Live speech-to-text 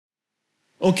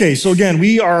Okay, so again,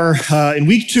 we are in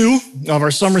week 2 of our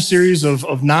summer series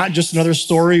of Not Just Another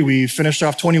Story. We finished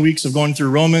off 20 weeks of going through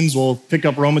Romans. We'll pick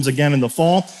up Romans again in the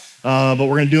fall, but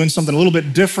we're going to be doing something a little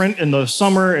bit different in the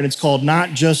summer, and it's called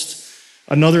Not Just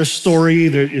Another Story.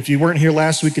 If you weren't here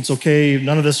last week, it's okay.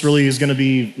 None of this really is going to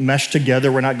be meshed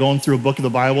together. We're not going through a book of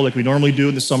the Bible like we normally do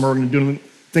in the summer. We're going to do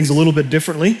things a little bit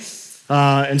differently,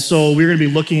 and so we're going to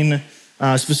be looking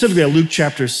specifically at Luke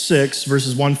chapter 6,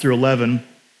 verses 1 through 11.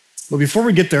 But before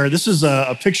we get there, this is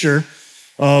a picture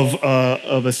of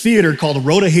a theater called the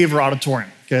Rhoda Haver Auditorium.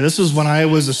 Okay, this is when I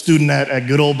was a student at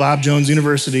good old Bob Jones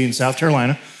University in South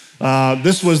Carolina.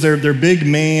 This was their big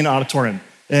main auditorium.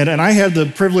 And I had the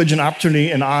privilege and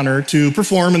opportunity and honor to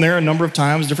perform in there a number of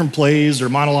times, different plays or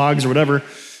monologues or whatever.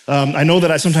 I know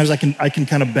that sometimes I can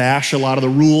kind of bash a lot of the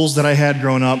rules that I had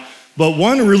growing up. But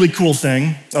one really cool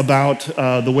thing about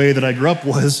the way that I grew up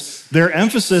was their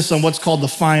emphasis on what's called the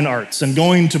fine arts and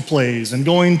going to plays and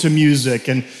going to music.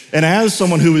 And as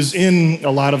someone who was in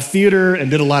a lot of theater and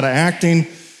did a lot of acting,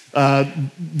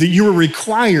 you were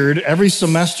required every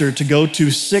semester to go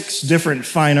to 6 different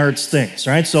fine arts things,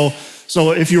 right? So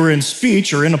if you were in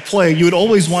speech or in a play, you would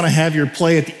always want to have your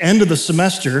play at the end of the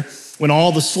semester when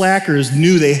all the slackers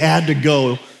knew they had to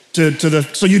go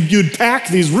so you'd pack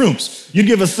these rooms. You'd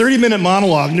give a 30-minute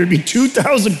monologue, and there'd be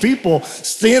 2,000 people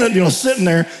sitting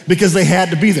there because they had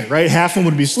to be there, right? Half of them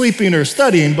would be sleeping or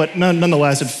studying, but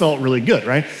nonetheless, it felt really good,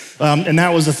 right? And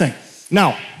that was the thing.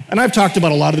 Now, and I've talked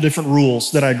about a lot of the different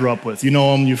rules that I grew up with. You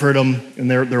know them, you've heard them,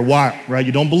 and they're wild, right?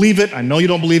 You don't believe it. I know you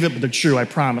don't believe it, but they're true, I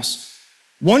promise.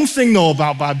 One thing, though,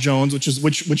 about Bob Jones,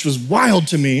 which was wild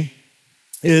to me,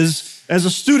 is as a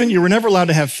student, you were never allowed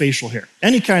to have facial hair,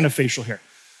 any kind of facial hair.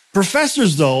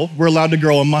 Professors, though, were allowed to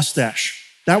grow a mustache.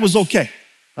 That was okay.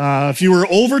 If you were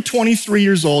over 23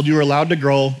 years old, you were allowed to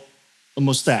grow a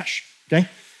mustache, okay?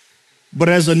 But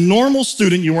as a normal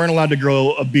student, you weren't allowed to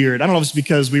grow a beard. I don't know if it's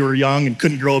because we were young and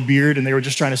couldn't grow a beard and they were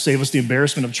just trying to save us the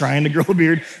embarrassment of trying to grow a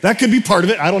beard. That could be part of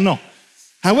it, I don't know.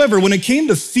 However, when it came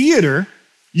to theater,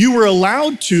 you were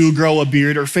allowed to grow a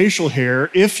beard or facial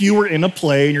hair if you were in a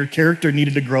play and your character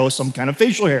needed to grow some kind of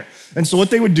facial hair. And so what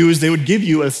they would do is they would give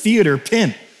you a theater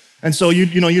pin. And so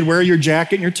you'd wear your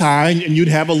jacket and your tie, and you'd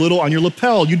have a little, on your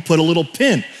lapel, you'd put a little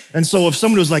pin. And so if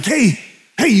someone was like, hey,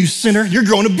 you sinner, you're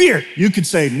growing a beard, you could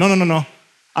say, no,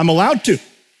 I'm allowed to.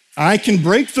 I can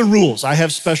break the rules. I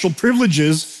have special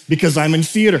privileges because I'm in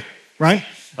theater, right?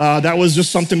 That was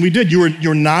just something we did.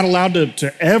 You're not allowed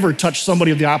to ever touch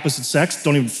somebody of the opposite sex.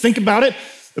 Don't even think about it.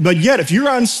 But yet, if you're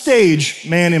on stage,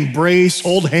 man, embrace,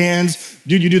 hold hands.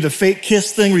 Dude, you do the fake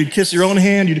kiss thing where you kiss your own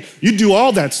hand. You do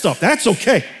all that stuff. That's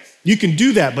okay. You can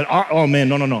do that, but oh man,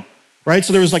 no, right?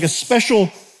 So there was like a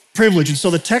special privilege. And so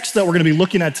the text that we're gonna be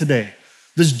looking at today,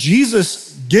 does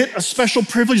Jesus get a special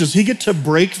privilege? Does he get to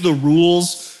break the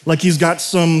rules like he's got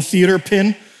some theater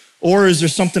pin? Or is there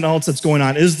something else that's going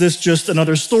on? Is this just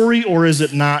another story, or is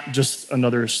it not just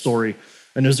another story?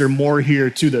 And is there more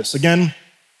here to this? Again,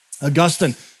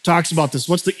 Augustine talks about this.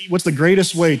 What's the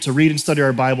greatest way to read and study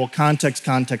our Bible? Context.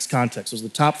 Those are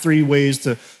the top 3 ways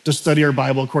to study our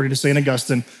Bible, according to St.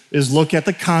 Augustine, is look at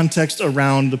the context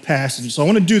around the passage. So I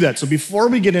want to do that. So before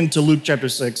we get into Luke chapter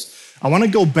 6, I want to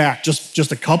go back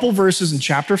just a couple verses in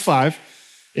chapter 5.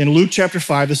 In Luke chapter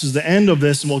 5, this is the end of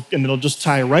this, and it'll just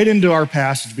tie right into our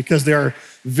passage because they are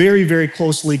very, very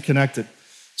closely connected.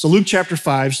 So Luke chapter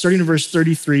 5, starting in verse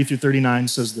 33 through 39,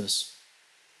 says this.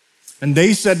 And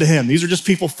they said to him, these are just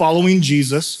people following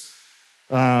Jesus,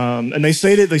 and they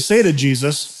say to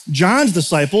Jesus, John's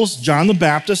disciples, John the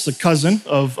Baptist, the cousin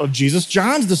of Jesus,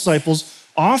 John's disciples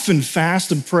often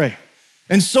fast and pray.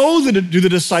 And so do the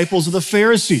disciples of the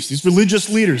Pharisees, these religious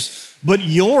leaders, but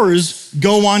yours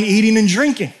go on eating and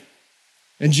drinking.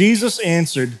 And Jesus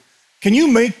answered, can you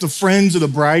make the friends of the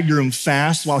bridegroom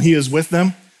fast while he is with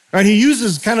them? Right, he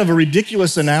uses kind of a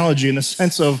ridiculous analogy in the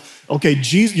sense of, okay,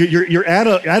 Jesus, you're at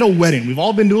a wedding. We've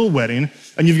all been to a wedding,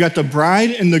 and you've got the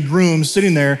bride and the groom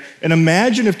sitting there. And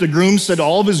imagine if the groom said to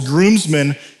all of his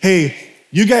groomsmen, hey,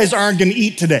 you guys aren't going to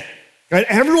eat today. Right?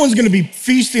 Everyone's going to be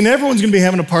feasting. Everyone's going to be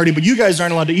having a party, but you guys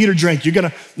aren't allowed to eat or drink. You're going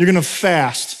to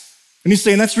fast. And he's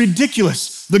saying, that's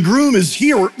ridiculous. The groom is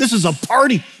here. This is a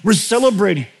party. We're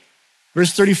celebrating.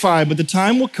 Verse 35, but the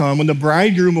time will come when the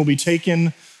bridegroom will be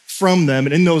taken from them,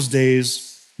 and in those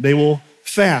days, they will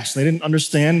fast. They didn't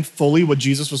understand fully what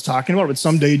Jesus was talking about, but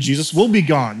someday Jesus will be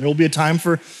gone. There will be a time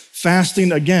for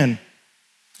fasting again.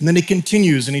 And then he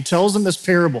continues, and he tells them this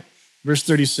parable, verse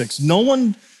 36. No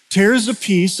one tears a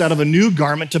piece out of a new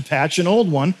garment to patch an old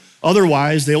one,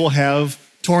 otherwise they will have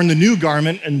torn the new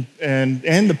garment, and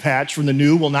the patch from the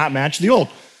new will not match the old.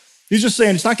 He's just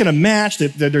saying it's not going to match,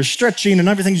 that they're stretching and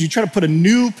everything. You try to put a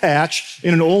new patch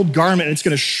in an old garment, and it's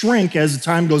going to shrink as the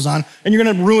time goes on, and you're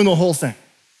going to ruin the whole thing.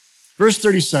 Verse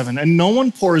 37, and no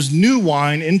one pours new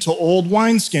wine into old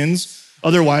wineskins,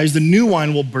 otherwise the new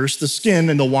wine will burst the skin,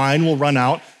 and the wine will run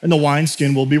out, and the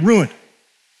wineskin will be ruined.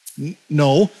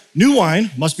 No, new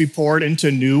wine must be poured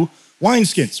into new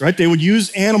wineskins, right? They would use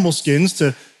animal skins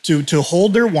to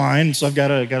hold their wine. So I've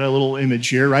got a little image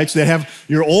here, right? So they have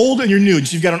your old and your new.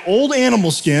 So you've got an old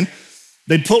animal skin.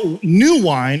 They'd put new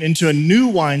wine into a new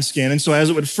wineskin. And so as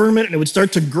it would ferment and it would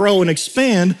start to grow and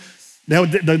expand,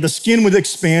 the skin would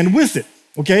expand with it,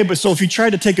 okay? But so if you tried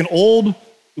to take an old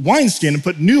wineskin and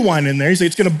put new wine in there, you say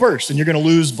it's gonna burst and you're gonna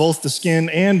lose both the skin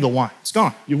and the wine. It's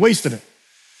gone, you wasted it.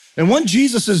 And what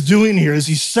Jesus is doing here is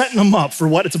he's setting them up for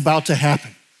what it's about to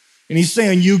happen. And he's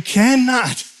saying, you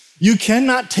cannot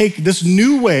take this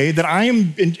new way that I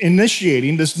am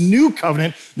initiating, this new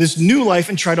covenant, this new life,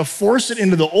 and try to force it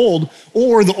into the old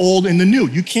or the old in the new.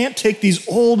 You can't take these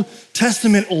Old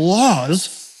Testament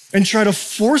laws and try to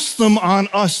force them on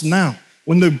us now.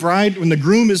 When the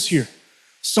groom is here,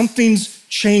 something's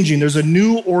changing. There's a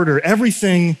new order.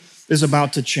 Everything is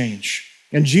about to change.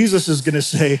 And Jesus is gonna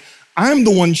say, I'm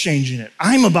the one changing it.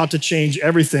 I'm about to change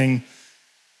everything.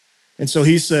 And so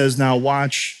he says, now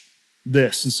watch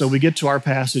this. And so we get to our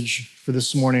passage for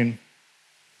this morning.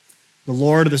 The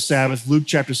Lord of the Sabbath, Luke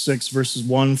chapter 6, verses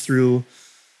 1 through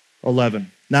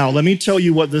 11. Now, let me tell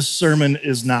you what this sermon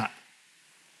is not.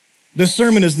 This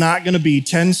sermon is not going to be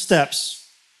 10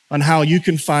 steps on how you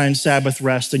can find Sabbath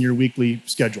rest in your weekly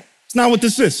schedule. It's not what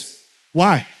this is.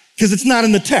 Why? Because it's not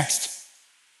in the text,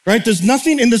 right? There's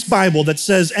nothing in this Bible that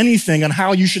says anything on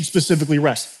how you should specifically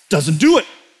rest. Doesn't do it.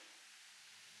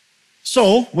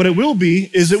 So what it will be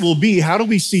is how do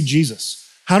we see Jesus?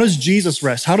 How does Jesus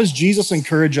rest? How does Jesus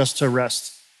encourage us to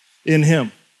rest in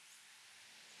him?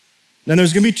 Then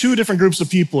there's going to be two different groups of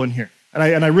people in here.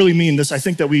 And I really mean this. I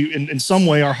think that we, in some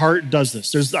way, our heart does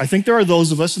this. I think there are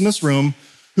those of us in this room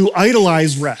who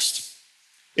idolize rest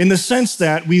in the sense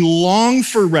that we long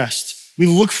for rest. We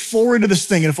look forward to this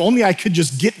thing. And if only I could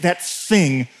just get that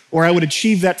thing, or I would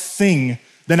achieve that thing,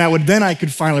 then I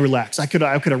could finally relax. I could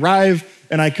arrive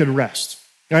and I could rest.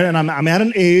 Right? And I'm at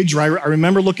an age where I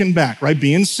remember looking back, right?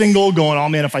 Being single, going, oh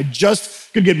man, if I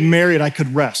just could get married, I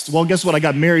could rest. Well, guess what? I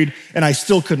got married and I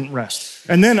still couldn't rest.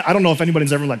 And then I don't know if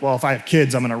anybody's ever like, well, if I have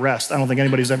kids, I'm gonna rest. I don't think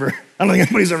anybody's ever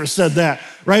said that,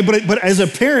 right? But as a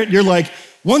parent, you're like,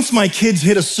 once my kids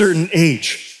hit a certain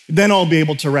age, then I'll be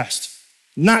able to rest.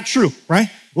 Not true, right?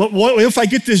 What if I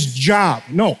get this job?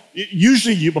 No,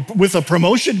 usually with a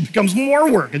promotion, it becomes more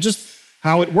work. It's just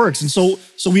how it works. And so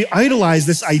we idolize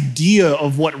this idea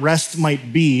of what rest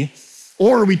might be,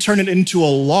 or we turn it into a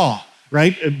law,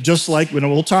 right? Just like when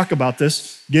we'll talk about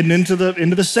this, getting into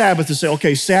the Sabbath to say,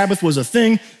 okay, Sabbath was a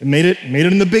thing, and made it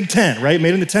in the Big Ten, right? Made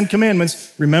it in the 10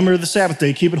 Commandments. Remember the Sabbath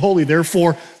day, keep it holy.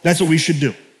 Therefore, that's what we should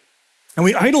do. And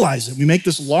we idolize it. We make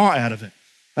this law out of it.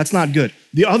 That's not good.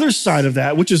 The other side of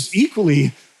that, which is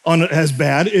equally as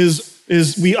bad,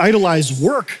 is we idolize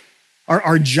work.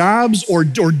 Our jobs or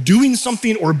doing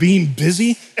something or being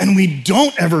busy, and we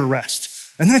don't ever rest.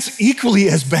 And that's equally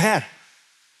as bad.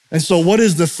 And so what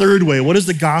is the third way? What is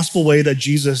the gospel way that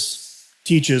Jesus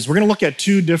teaches? We're gonna look at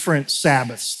two different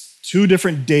Sabbaths, 2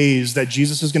 different days that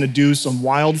Jesus is gonna do some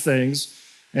wild things.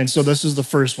 And so this is the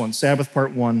first one, Sabbath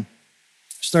part 1.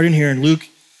 Starting here in Luke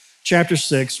chapter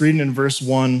 6, reading in verse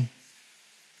 1,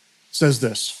 says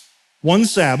this: one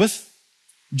Sabbath,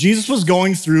 Jesus was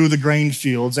going through the grain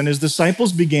fields, and his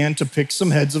disciples began to pick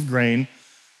some heads of grain,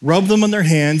 rub them on their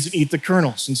hands, and eat the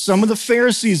kernels. And some of the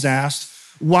Pharisees asked,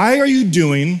 why are you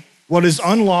doing what is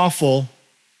unlawful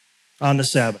on the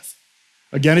Sabbath?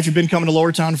 Again, if you've been coming to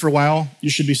Lower Town for a while, you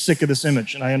should be sick of this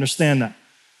image, and I understand that.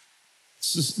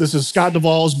 This is Scott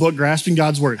Duvall's book, Grasping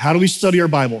God's Word. How do we study our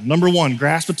Bible? Number 1,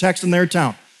 grasp a text in their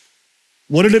town.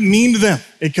 What did it mean to them?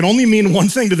 It can only mean one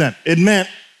thing to them. It meant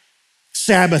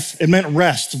Sabbath, it meant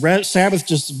rest. Sabbath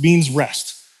just means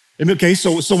rest. Okay,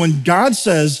 so when God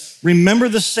says, remember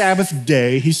the Sabbath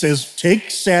day, he says, take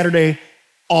Saturday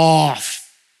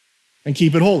off and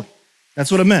keep it holy. That's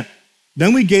what it meant.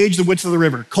 Then we gauge the width of the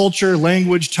river: culture,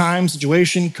 language, time,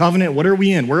 situation, covenant. What are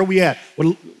we in? Where are we at?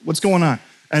 What's going on?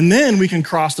 And then we can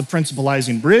cross the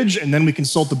principalizing bridge, and then we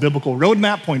consult the biblical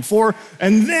roadmap, point 4.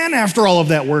 And then after all of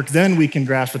that work, then we can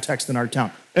grasp a text in our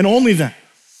town. And only then.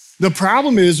 The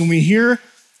problem is when we hear,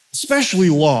 especially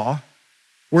law,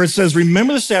 where it says,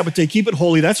 remember the Sabbath day, keep it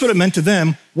holy. That's what it meant to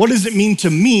them. What does it mean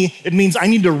to me? It means I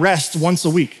need to rest once a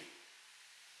week.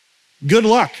 Good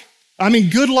luck.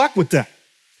 Good luck with that.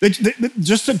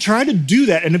 Just to try to do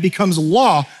that, and it becomes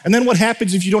law. And then what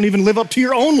happens if you don't even live up to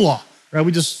your own law? right?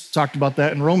 We just talked about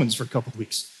that in Romans for a couple of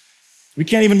weeks. We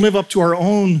can't even live up to our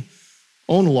own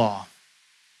law.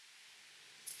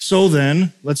 So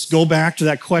then, let's go back to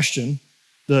that question.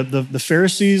 The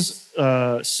Pharisees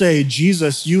say,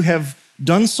 Jesus, you have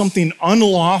done something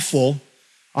unlawful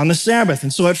on the Sabbath.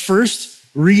 And so at first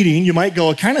reading, you might go,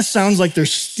 it kind of sounds like they're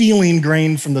stealing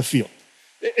grain from the field.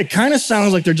 It kind of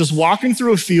sounds like they're just walking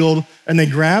through a field and they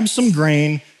grab some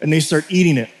grain and they start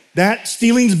eating it. That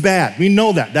stealing's bad. We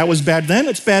know that. That was bad then,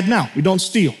 it's bad now. We don't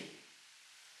steal.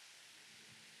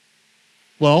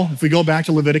 Well, if we go back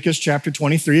to Leviticus chapter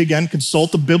 23, again,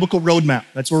 consult the biblical roadmap.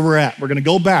 That's where we're at. We're going to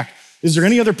go back. Is there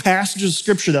any other passages of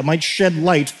scripture that might shed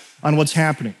light on what's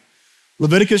happening?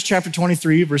 Leviticus chapter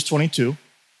 23, verse 22.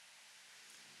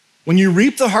 When you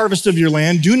reap the harvest of your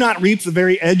land, do not reap the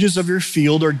very edges of your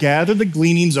field or gather the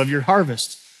gleanings of your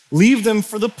harvest. Leave them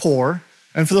for the poor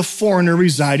and for the foreigner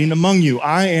residing among you.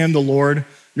 I am the Lord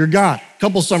your God. A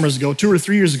couple summers ago, 2 or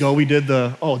 3 years ago, we did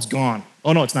it's gone.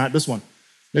 Oh, no, it's not this one.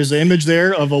 There's the image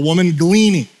there of a woman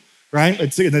gleaning, right?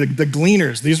 It's the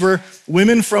gleaners. These were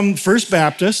women from First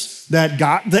Baptist that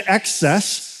got the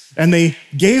excess and they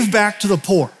gave back to the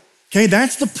poor. Okay,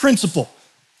 that's the principle.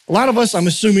 A lot of us, I'm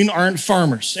assuming, aren't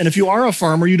farmers. And if you are a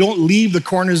farmer, you don't leave the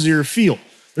corners of your field.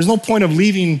 There's no point of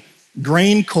leaving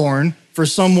grain corn for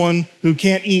someone who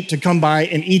can't eat to come by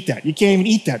and eat that. You can't even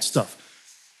eat that stuff.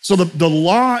 So the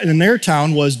law in their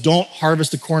town was don't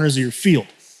harvest the corners of your field.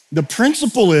 The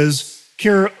principle is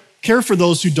care for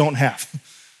those who don't have.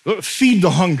 Feed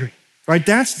the hungry, right?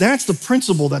 That's the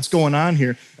principle that's going on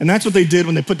here. And that's what they did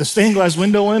when they put the stained glass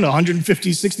window in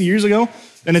 150, 60 years ago.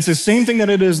 And it's the same thing that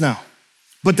it is now.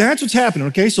 But that's what's happening,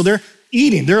 okay? So they're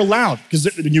eating, they're allowed. Because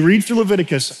when you read through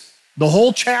Leviticus, the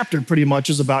whole chapter pretty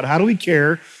much is about how do we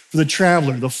care for the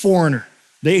traveler, the foreigner,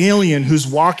 the alien who's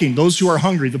walking, those who are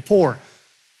hungry, the poor.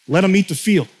 Let them eat the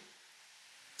field.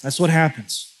 That's what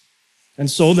happens. And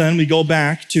so then we go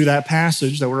back to that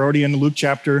passage that we're already in Luke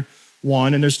chapter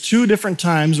 1, and there's 2 different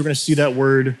times we're going to see that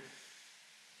word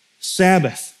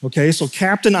Sabbath, okay? So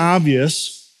Captain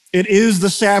Obvious, it is the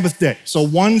Sabbath day. So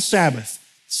one Sabbath.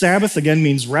 Sabbath, again,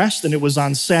 means rest, and it was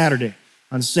on Saturday.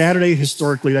 On Saturday,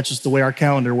 historically, that's just the way our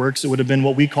calendar works. It would have been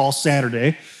what we call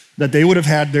Saturday, that they would have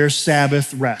had their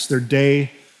Sabbath rest, their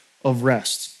day of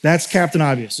rest. That's Captain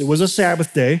Obvious. It was a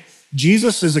Sabbath day.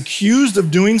 Jesus is accused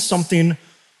of doing something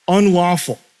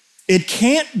unlawful. It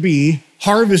can't be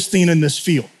harvesting in this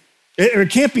field. It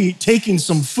can't be taking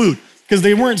some food because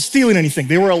they weren't stealing anything.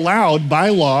 They were allowed by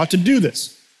law to do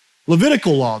this.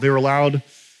 Levitical law, they were allowed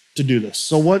to do this.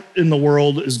 So what in the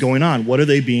world is going on? What are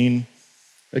they being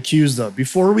accused of?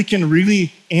 Before we can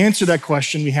really answer that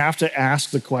question, we have to ask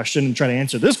the question and try to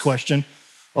answer this question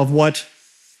of what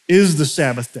is the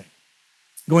Sabbath day?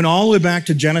 Going all the way back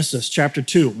to Genesis chapter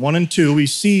 2, 1 and 2, we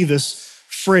see this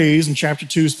phrase in chapter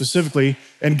 2 specifically,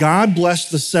 and God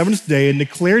blessed the seventh day and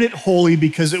declared it holy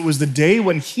because it was the day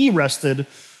when he rested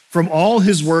from all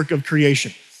his work of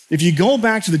creation. If you go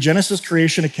back to the Genesis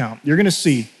creation account, you're going to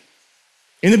see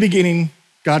in the beginning,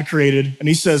 God created, and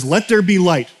he says, let there be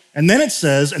light. And then it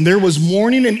says, and there was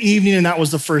morning and evening, and that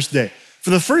was the first day. For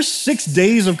the first 6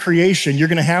 days of creation, you're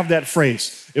going to have that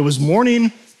phrase. It was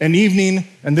morning and evening,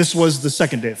 and this was the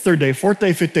second day, third day, fourth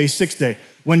day, fifth day, sixth day.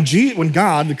 When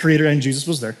God, the creator, and Jesus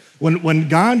was there, when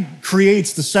God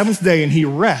creates the seventh day and he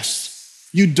rests,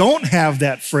 you don't have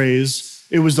that phrase,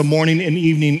 it was the morning and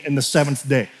evening and the seventh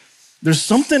day. There's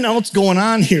something else going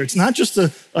on here. It's not just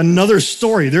another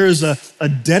story. There is a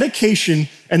dedication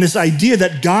and this idea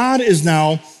that God is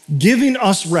now giving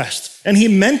us rest. And he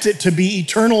meant it to be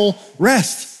eternal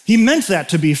rest. He meant that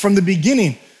to be from the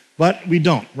beginning, but we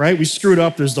don't, right? We screwed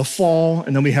up. There's the fall,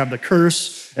 and then we have the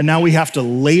curse, and now we have to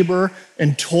labor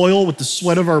and toil with the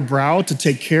sweat of our brow to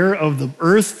take care of the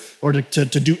earth or to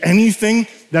do anything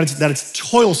that it's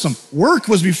toilsome. Work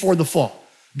was before the fall.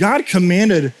 God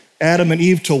commanded Adam and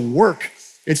Eve to work.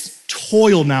 It's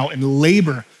toil now and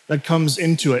labor that comes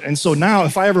into it. And so now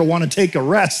if I ever want to take a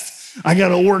rest, I got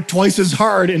to work twice as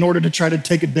hard in order to try to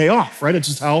take a day off, right? It's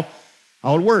just how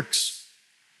it works.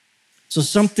 So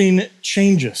something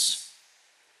changes.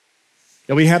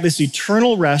 That we have this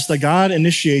eternal rest that God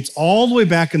initiates all the way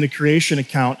back in the creation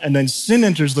account, and then sin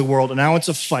enters the world, and now it's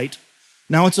a fight.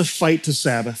 Now it's a fight to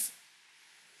Sabbath.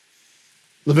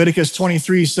 Leviticus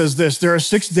 23 says this, there are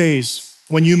 6 days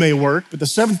when you may work, but the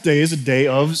seventh day is a day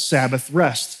of Sabbath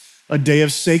rest, a day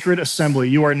of sacred assembly.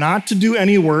 You are not to do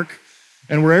any work,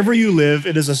 and wherever you live,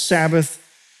 it is a Sabbath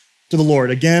to the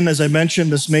Lord. Again, as I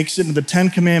mentioned, this makes it into the 10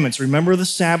 Commandments. Remember the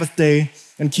Sabbath day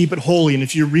and keep it holy. And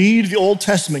if you read the Old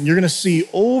Testament, you're going to see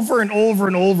over and over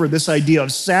and over this idea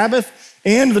of Sabbath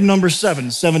And the number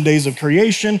 7, 7 days of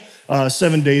creation,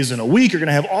 7 days in a week. You're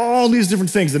gonna have all these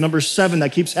different things. The number 7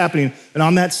 that keeps happening. And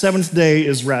on that 7th day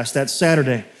is rest, that's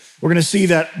Saturday. We're gonna see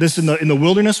that this in the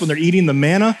wilderness when they're eating the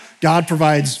manna, God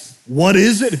provides, what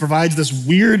is it? It provides this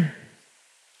weird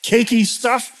cakey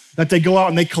stuff that they go out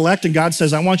and they collect, and God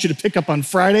says, I want you to pick up on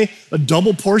Friday a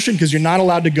double portion because you're not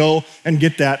allowed to go and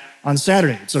get that on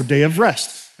Saturday. It's a day of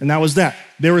rest, and that was that.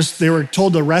 They were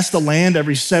told to rest the land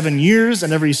every 7 years,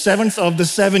 and every 7th of the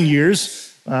 7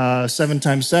 years, 7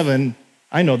 times 7,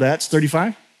 I know that, it's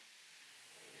 35?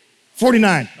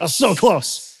 49, I was so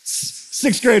close.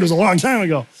 6th grade was a long time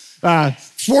ago.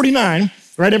 49,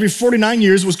 right? Every 49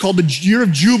 years was called the year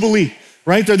of Jubilee.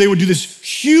 Right there, they would do this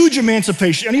huge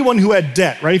emancipation. Anyone who had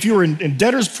debt, right? If you were in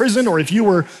debtor's prison or if you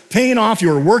were paying off, you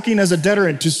were working as a debtor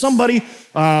and to somebody,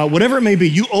 whatever it may be,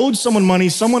 you owed someone money,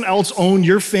 someone else owned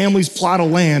your family's plot of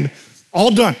land,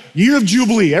 all done. Year of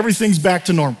Jubilee, everything's back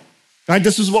to normal. Right?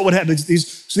 This is what would happen.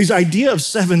 These idea of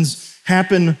 7s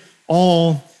happen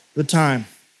all the time.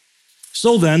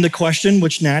 So then the question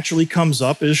which naturally comes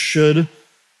up is, should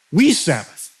we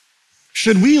Sabbath?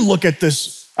 Should we look at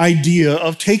this idea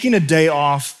of taking a day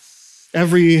off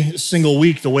every single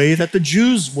week the way that the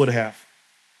Jews would have?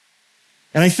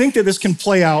 And I think that this can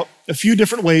play out a few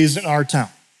different ways in our town,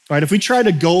 right? If we try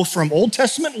to go from Old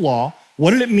Testament law,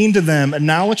 what did it mean to them? And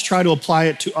now let's try to apply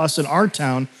it to us in our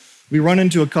town. We run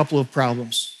into a couple of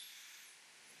problems.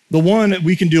 The one,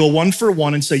 we can do a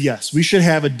 1-for-1 and say, yes, we should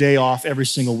have a day off every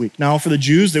single week. Now for the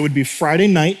Jews, it would be Friday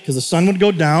night because the sun would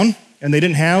go down and they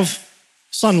didn't have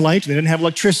sunlight, they didn't have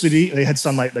electricity. They had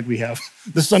sunlight like we have.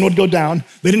 The sun would go down.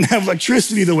 They didn't have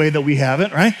electricity the way that we have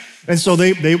it, right? And so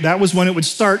that was when it would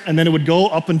start, and then it would go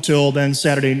up until then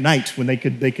Saturday night when they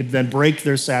could then break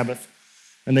their Sabbath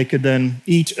and they could then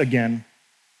eat again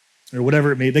or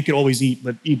whatever it may. They could always eat,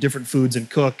 but eat different foods and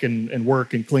cook and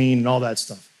work and clean and all that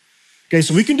stuff. Okay,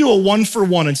 so we can do a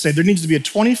 1-for-1 and say there needs to be a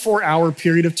 24-hour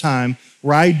period of time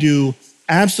where I do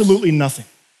absolutely nothing.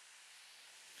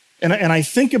 And I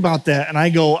think about that and I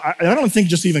go, I don't think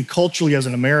just even culturally as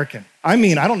an American. I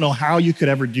mean, I don't know how you could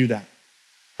ever do that.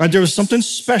 Right? There was something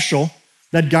special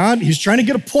that he's trying to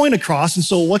get a point across, and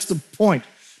so what's the point?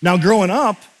 Now, growing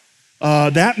up,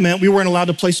 that meant we weren't allowed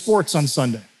to play sports on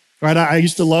Sunday. Right?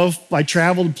 I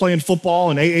traveled playing football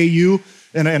and AAU,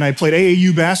 and I played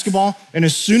AAU basketball, and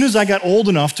as soon as I got old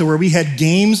enough to where we had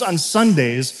games on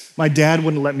Sundays, my dad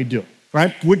wouldn't let me do it.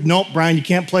 Right? Nope, Brian, you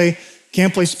can't play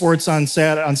sports on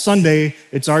Sunday.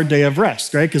 It's our day of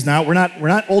rest, right? Because now we're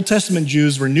not Old Testament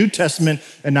Jews, we're New Testament,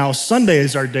 and now Sunday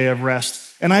is our day of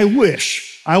rest. And I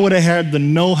wish I would have had the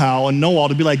know-how and know-all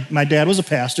to be like, my dad was a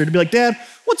pastor, to be like, Dad,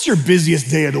 what's your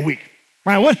busiest day of the week?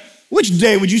 Right? Which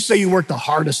day would you say you worked the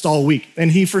hardest all week?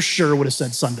 And he for sure would have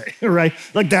said Sunday, right?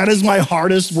 Like that is my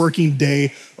hardest working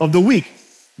day of the week.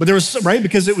 But there was, right?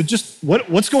 Because it was just,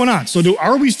 what's going on? So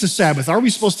are we to Sabbath? Are we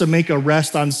supposed to make a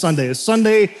rest on Sunday? Is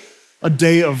Sunday a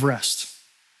day of rest?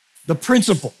 The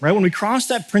principle, right? When we cross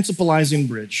that principalizing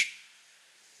bridge,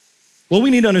 what we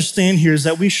need to understand here is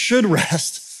that we should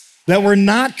rest, that we're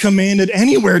not commanded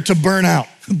anywhere to burn out.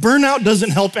 Burnout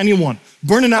doesn't help anyone.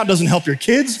 Burning out doesn't help your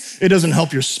kids. It doesn't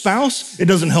help your spouse. It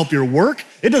doesn't help your work.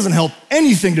 It doesn't help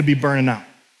anything to be burning out.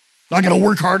 I gotta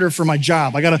work harder for my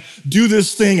job. I gotta do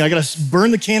this thing. I gotta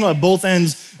burn the candle at both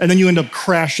ends, and then you end up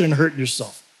crashing and hurting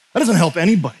yourself. That doesn't help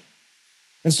anybody.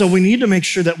 And so we need to make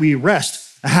sure that we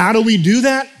rest. How do we do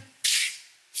that?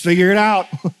 Figure it out.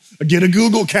 Get a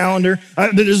Google calendar.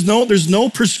 There's no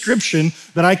prescription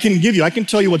that I can give you. I can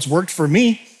tell you what's worked for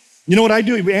me. You know what I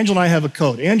do? Angela and I have a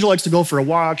code. Angela likes to go for a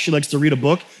walk. She likes to read a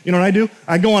book. You know what I do?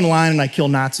 I go online and I kill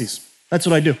Nazis. That's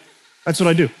what I do. That's what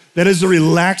I do. That is a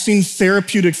relaxing,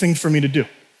 therapeutic thing for me to do.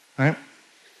 All right?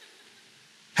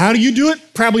 How do you do it?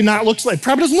 Probably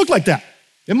doesn't look like that.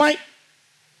 It might.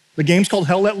 The game's called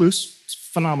Hell Let Loose. It's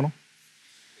phenomenal.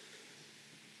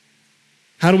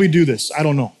 How do we do this? I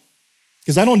don't know.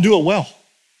 Because I don't do it well.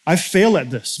 I fail at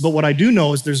this. But what I do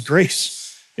know is there's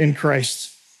grace in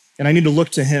Christ, and I need to look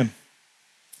to him.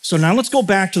 So now let's go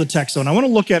back to the text, though, and I want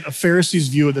to look at a Pharisee's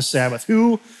view of the Sabbath.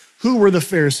 Who were the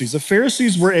Pharisees? The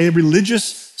Pharisees were a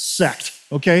religious sect,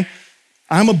 okay?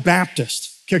 I'm a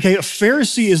Baptist, okay? A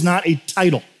Pharisee is not a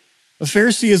title. A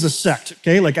Pharisee is a sect,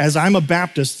 okay? Like as I'm a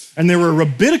Baptist, and there were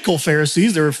rabbinical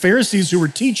Pharisees. There were Pharisees who were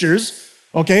teachers,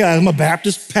 okay? I'm a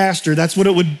Baptist pastor. That's what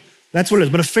it is.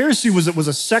 But a Pharisee was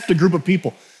a sect, a group of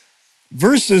people,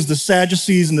 versus the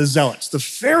Sadducees and the Zealots. The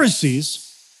Pharisees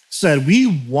said, we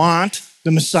want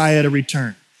the Messiah to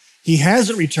return. He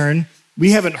hasn't returned.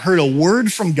 We haven't heard a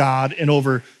word from God in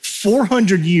over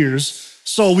 400 years,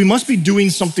 so we must be doing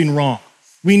something wrong.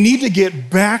 We need to get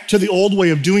back to the old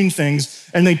way of doing things.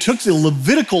 And they took the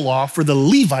Levitical law for the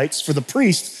Levites, for the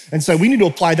priests, and said, we need to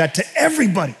apply that to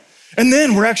everybody. And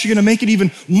then we're actually gonna make it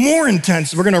even more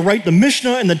intense. We're gonna write the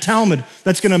Mishnah and the Talmud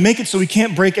that's gonna make it so we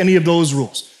can't break any of those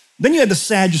rules. Then you had the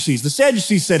Sadducees. The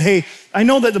Sadducees said, hey, I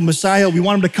know that the Messiah, we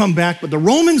want him to come back, but the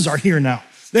Romans are here now.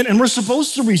 And we're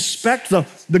supposed to respect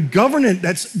the government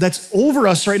that's over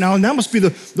us right now, and that must be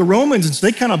the Romans. And so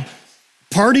they kind of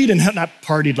partied and not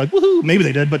partied like woohoo, maybe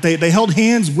they did, but they held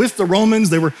hands with the Romans.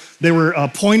 They were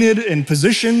appointed in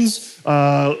positions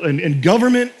in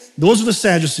government. Those are the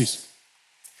Sadducees.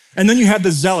 And then you had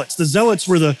the Zealots. The Zealots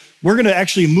were we're gonna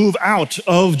actually move out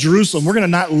of Jerusalem. We're gonna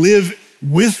not live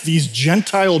with these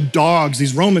Gentile dogs,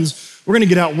 these Romans. We're gonna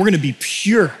get out, we're gonna be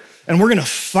pure, and we're gonna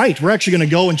fight. We're actually gonna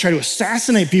go and try to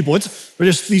assassinate people. There's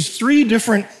just these three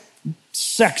different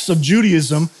sects of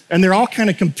Judaism, and they're all kind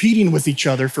of competing with each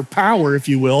other for power, if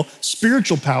you will,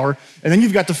 spiritual power. And then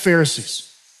you've got the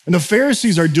Pharisees. And the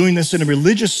Pharisees are doing this in a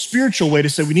religious, spiritual way to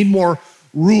say we need more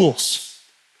rules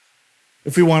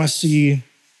if we want to see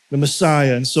the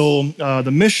Messiah. And so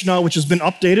the Mishnah, which has been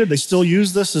updated, they still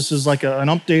use this. This is like an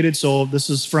updated, so this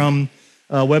is from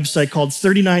a website called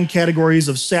 39 Categories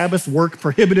of Sabbath Work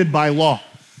Prohibited by Law.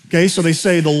 Okay, so they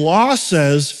say the law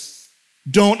says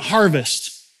don't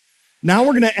harvest. Now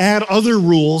we're gonna add other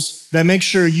rules that make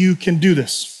sure you can do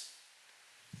this.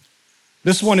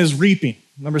 This one is reaping,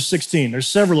 number 16. There's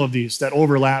several of these that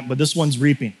overlap, but this one's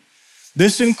reaping.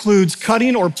 This includes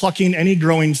cutting or plucking any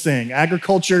growing thing.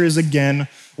 Agriculture is, again,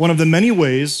 one of the many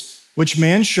ways which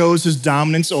man shows his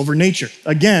dominance over nature.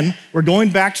 Again, we're going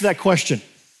back to that question.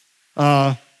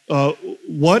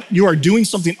 What you are doing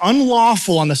something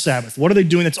unlawful on the Sabbath. What are they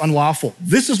doing that's unlawful?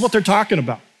 This is what they're talking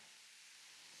about.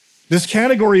 This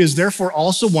category is therefore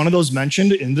also one of those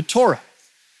mentioned in the Torah,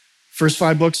 first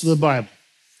 5 books of the Bible,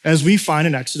 as we find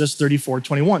in Exodus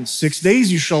 34:21. 6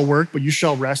 days you shall work, but you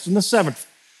shall rest in the seventh.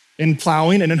 In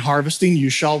plowing and in harvesting you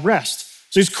shall rest.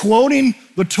 So he's quoting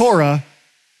the Torah.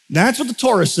 That's what the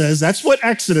Torah says. That's what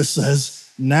Exodus says.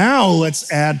 Now let's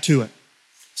add to it.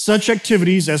 Such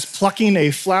activities as plucking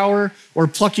a flower or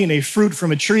plucking a fruit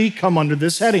from a tree come under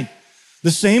this heading.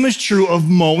 The same is true of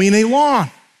mowing a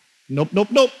lawn. Nope.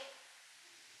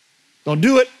 Don't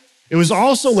do it. It was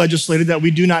also legislated that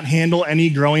we do not handle any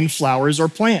growing flowers or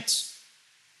plants.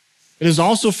 It is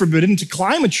also forbidden to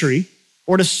climb a tree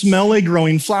or to smell a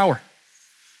growing flower.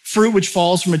 Fruit which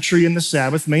falls from a tree in the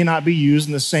Sabbath may not be used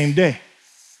in the same day.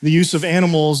 The use of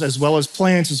animals as well as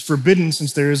plants is forbidden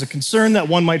since there is a concern that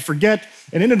one might forget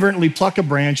and inadvertently pluck a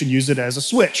branch and use it as a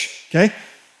switch, okay?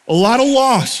 A lot of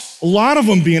laws, a lot of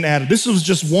them being added. This was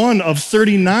just one of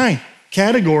 39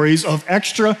 categories of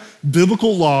extra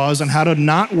biblical laws on how to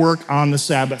not work on the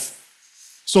Sabbath.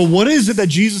 So what is it that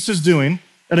Jesus is doing?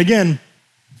 And again,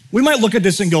 we might look at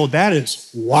this and go, that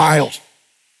is wild.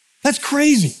 That's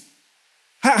crazy.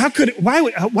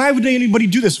 Why would anybody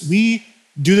do this? We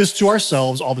do this to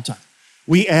ourselves all the time.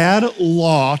 We add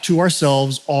law to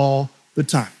ourselves all the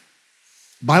time.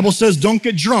 The Bible says don't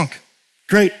get drunk.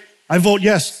 Great, I vote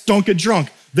yes, don't get drunk.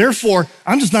 Therefore,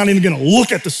 I'm just not even gonna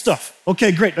look at the stuff.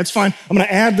 Okay, great, that's fine. I'm gonna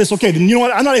add this. Okay, then you know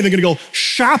what? I'm not even gonna go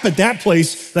shop at that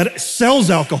place that sells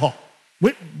alcohol.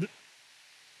 Wait, do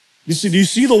you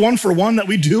see the one for one that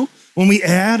we do when we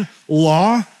add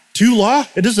law to law?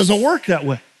 It just doesn't work that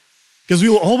way. Because we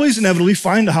will always inevitably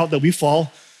find out that we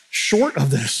fall short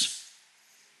of this.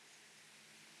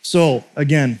 So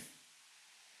again,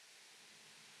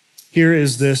 here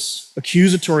is this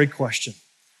accusatory question.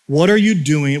 What are you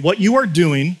doing? What you are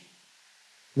doing,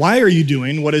 why are you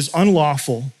doing what is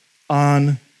unlawful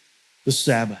on the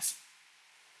Sabbath?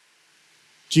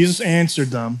 Jesus answered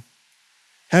them,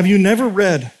 have you never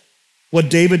read what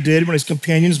David did when his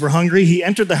companions were hungry? He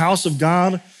entered the house of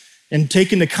God and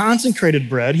taking the consecrated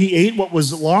bread, he ate what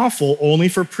was lawful only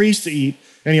for priests to eat,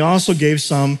 and he also gave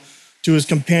some to his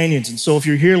companions. And so if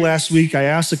you're here last week, I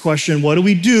asked the question, what do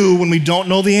we do when we don't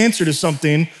know the answer to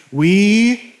something?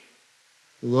 We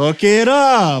look it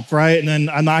up, right? And then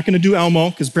I'm not gonna do Elmo,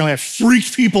 because apparently I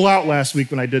freaked people out last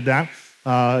week when I did that.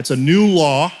 It's a new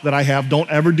law that I have, don't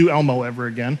ever do Elmo ever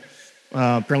again.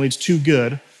 Apparently it's too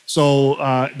good.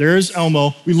 So there's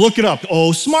Elmo. We look it up.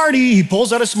 Oh, smarty. He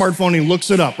pulls out a smartphone and he looks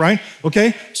it up, right?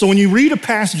 Okay? So when you read a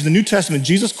passage in the New Testament,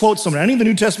 Jesus quotes something, any of the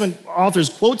New Testament authors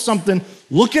quote something,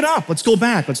 look it up. Let's go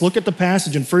back. Let's look at the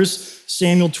passage in 1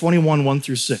 Samuel 21,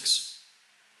 1-6.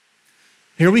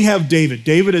 Here we have David.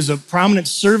 David is a prominent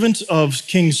servant of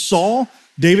King Saul.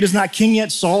 David is not king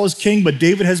yet. Saul is king, but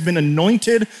David has been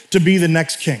anointed to be the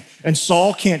next king. And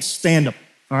Saul can't stand him,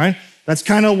 all right? That's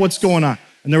kind of what's going on.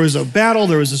 And there was a battle,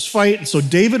 there was this fight, and so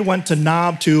David went to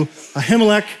Nob to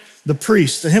Ahimelech, the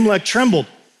priest. Ahimelech trembled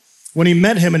when he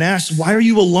met him and asked, "Why are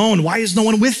you alone? Why is no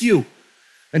one with you?"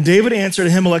 And David answered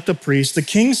Ahimelech the priest, "The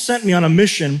king sent me on a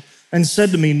mission and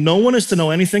said to me, 'No one is to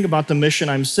know anything about the mission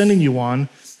I'm sending you on.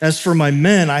 As for my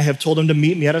men, I have told them to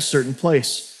meet me at a certain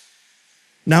place.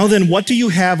 Now then, what do you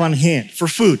have on hand for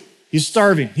food?'" He's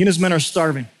starving. He and his men are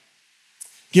starving.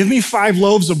 "Give me 5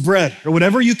 loaves of bread," or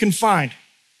whatever you can find.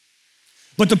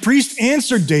 But the priest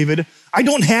answered David, "I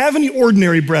don't have any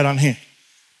ordinary bread on hand."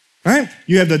 All right?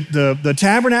 You have the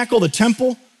tabernacle, the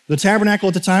temple, the tabernacle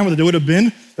at the time where there would have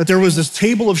been, that there was this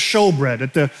table of showbread.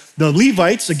 That the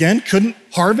Levites, again, couldn't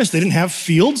harvest. They didn't have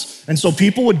fields. And so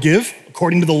people would give,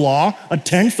 according to the law,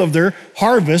 1/10 of their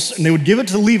harvest, and they would give it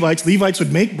to the Levites. Levites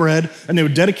would make bread, and they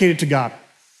would dedicate it to God.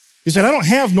 He said, "I don't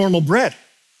have normal bread.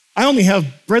 I only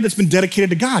have bread that's been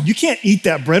dedicated to God. You can't eat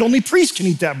that bread. Only priests can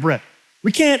eat that bread.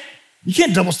 You can't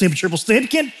double stamp and triple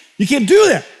stamp. You can't do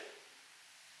that.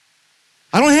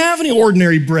 I don't have any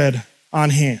ordinary bread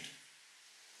on hand."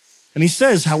 And he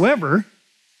says, "However,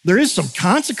 there is some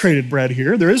consecrated bread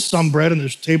here. There is some bread in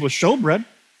this table of showbread,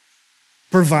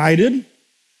 provided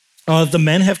the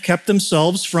men have kept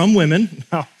themselves from women."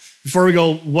 Now, before we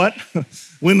go, what?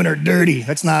 Women are dirty.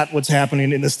 That's not what's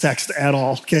happening in this text at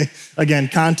all, okay? Again,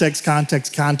 context.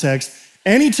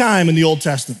 Anytime in the Old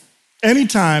Testament,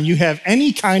 anytime you have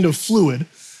any kind of fluid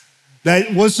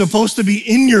that was supposed to be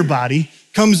in your body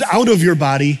comes out of your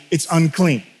body, it's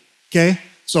unclean, okay?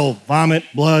 So vomit,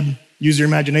 blood, use your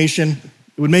imagination,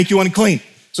 it would make you unclean.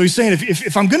 So he's saying,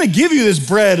 if I'm gonna give you this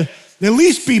bread, at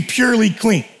least be purely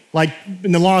clean, like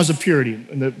in the laws of purity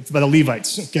by the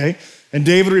Levites, okay? And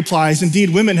David replies, "Indeed,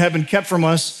 women have been kept from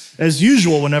us as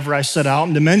usual whenever I set out,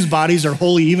 and the men's bodies are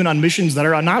holy even on missions that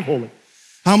are not holy.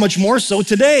 How much more so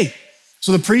today?"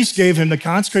 So the priest gave him the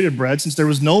consecrated bread, since there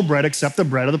was no bread except the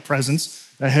bread of the presence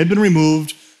that had been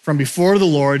removed from before the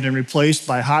Lord and replaced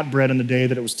by hot bread on the day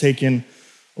that it was taken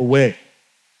away.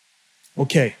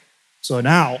 Okay, so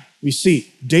now we see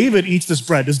David eats this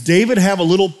bread. Does David have a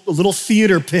little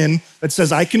theater pin that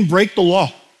says, "I can break the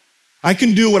law. I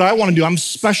can do what I want to do. I'm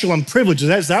special, I'm privileged"?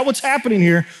 Is that what's happening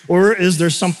here? Or is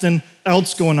there something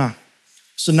else going on?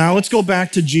 So now let's go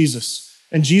back to Jesus.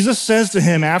 And Jesus says to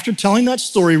him, after telling that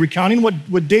story, recounting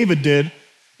what David did,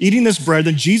 eating this bread,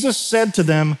 then Jesus said to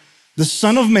them, "The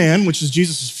Son of Man," which is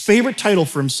Jesus' favorite title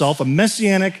for himself, a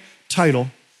messianic title,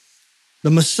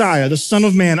 the Messiah, the Son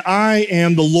of Man, "I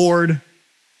am the Lord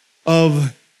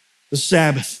of the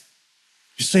Sabbath."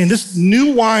 He's saying this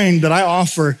new wine that I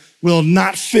offer will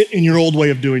not fit in your old way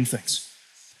of doing things.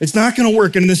 It's not gonna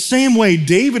work. And in the same way,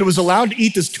 David was allowed to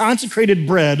eat this consecrated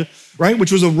bread, right,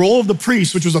 which was a role of the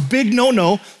priest, which was a big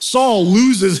no-no. Saul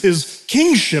loses his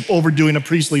kingship over doing a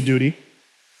priestly duty.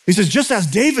 He says, just as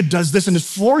David does this and it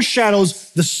foreshadows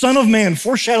the Son of Man,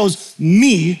 foreshadows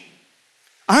me,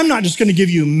 I'm not just gonna give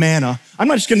you manna. I'm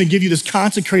not just gonna give you this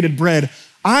consecrated bread.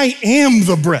 I am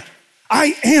the bread.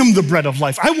 I am the bread of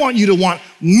life. I want you to want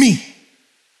me,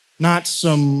 not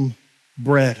some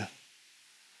bread.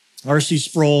 R.C.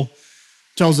 Sproul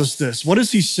tells us this. What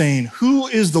is he saying? Who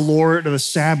is the Lord of the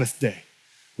Sabbath day?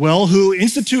 Well, who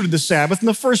instituted the Sabbath in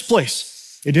the first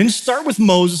place? It didn't start with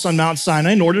Moses on Mount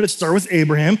Sinai, nor did it start with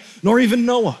Abraham, nor even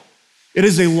Noah. It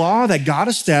is a law that God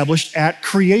established at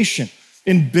creation.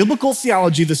 In biblical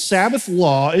theology, the Sabbath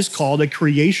law is called a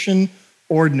creation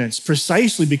ordinance,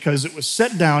 precisely because it was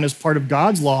set down as part of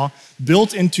God's law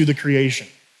built into the creation.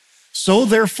 So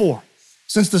therefore,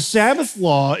 since the Sabbath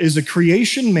law is a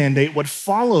creation mandate, what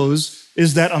follows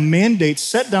is that a mandate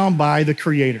set down by the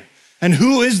Creator. And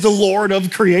who is the Lord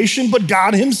of creation but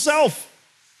God himself?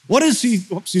 What is he?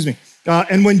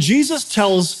 And when Jesus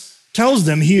tells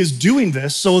them he is doing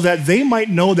this so that they might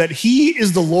know that he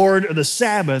is the Lord of the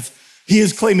Sabbath, he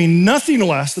is claiming nothing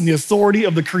less than the authority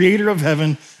of the Creator of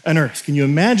heaven and earth. Can you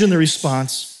imagine the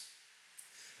response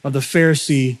of the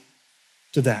Pharisee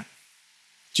to that?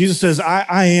 Jesus says,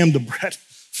 I am the bread.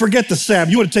 Forget the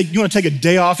Sabbath. You want to take a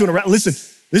day off? Listen,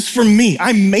 this is for me.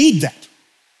 I made that.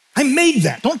 I made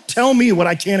that. Don't tell me what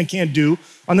I can and can't do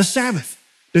on the Sabbath.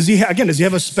 Does he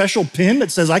have a special pin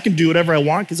that says I can do whatever I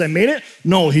want because I made it?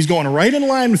 No, he's going right in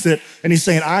line with it. And he's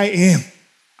saying, I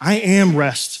am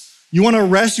rest. You want to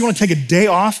rest? You want to take a day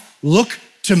off? Look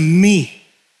to me.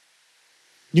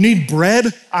 You need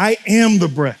bread? I am the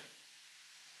bread.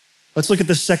 Let's look at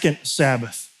the second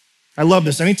Sabbath. I love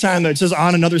this. Anytime that it says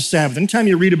on another Sabbath, anytime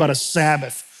you read about a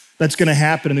Sabbath that's going to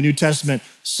happen in the New Testament,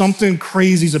 something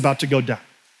crazy is about to go down.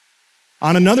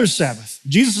 On another Sabbath,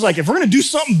 Jesus is like, if we're going to do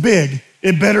something big,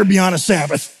 it better be on a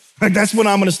Sabbath. Like, that's when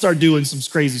I'm going to start doing some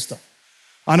crazy stuff.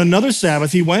 On another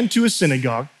Sabbath, he went to a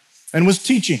synagogue and was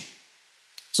teaching.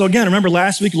 So again, remember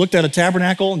last week, we looked at a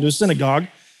tabernacle and a synagogue.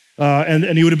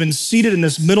 and he would have been seated in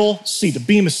this middle seat, the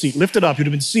bema seat, lifted up. He would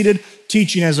have been seated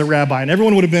teaching as a rabbi, and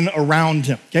everyone would have been around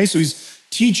him. Okay, so he's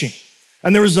teaching.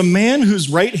 And there was a man whose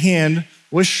right hand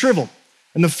was shriveled.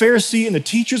 And the Pharisee and the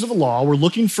teachers of the law were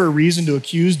looking for a reason to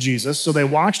accuse Jesus, so they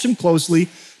watched him closely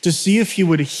to see if he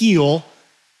would heal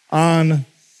on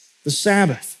the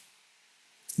Sabbath.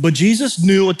 But Jesus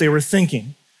knew what they were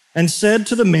thinking and said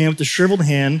to the man with the shriveled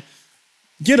hand,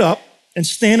 "Get up and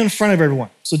stand in front of everyone."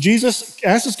 So Jesus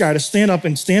asked this guy to stand up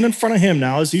and stand in front of him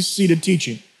now as he's seated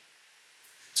teaching.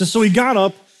 So he got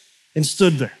up and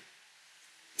stood there.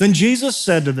 Then Jesus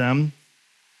said to them,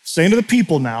 saying to the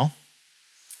people now,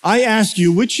 "I ask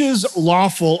you, which is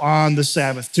lawful on the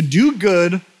Sabbath, to do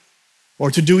good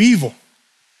or to do evil,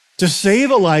 to save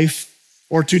a life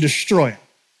or to destroy it?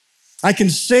 I can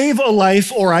save a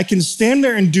life or I can stand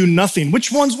there and do nothing.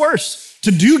 Which one's worse?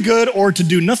 To do good or to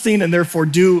do nothing and therefore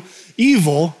do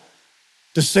evil,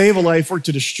 to save a life or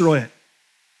to destroy it?"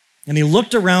 And he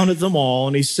looked around at them all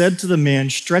and he said to the man,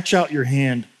 "Stretch out your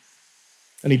hand."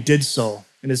 And he did so,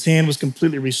 and his hand was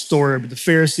completely restored. But the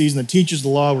Pharisees and the teachers of the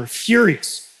law were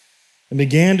furious and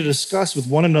began to discuss with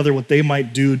one another what they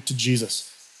might do to Jesus.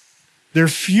 They're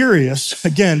furious,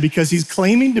 again, because he's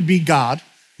claiming to be God,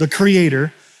 the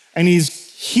creator, and he's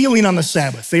healing on the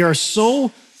Sabbath. They are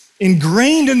so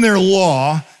ingrained in their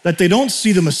law that they don't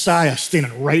see the Messiah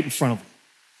standing right in front of them.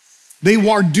 They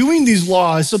are doing these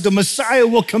laws so the Messiah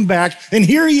will come back, and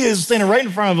here he is standing right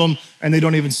in front of them, and they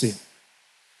don't even see him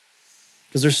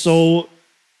because they're so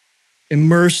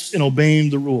immersed in obeying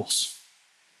the rules.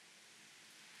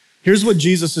 Here's what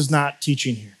Jesus is not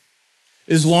teaching here.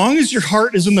 As long as your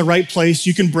heart is in the right place,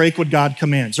 you can break what God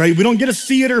commands, right? We don't get a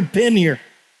theater pin here.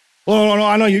 Oh, no,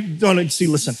 I know you don't. See,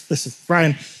 listen,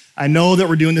 Brian, I know that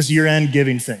we're doing this year-end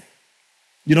giving thing.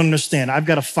 You don't understand. I've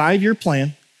got a 5-year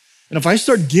plan, and if I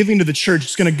start giving to the church,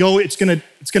 it's gonna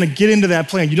get into that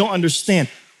plan. You don't understand.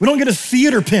 We don't get a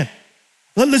theater pin.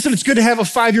 Listen, it's good to have a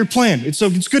 5-year plan. It's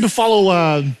good to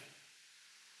follow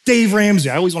Dave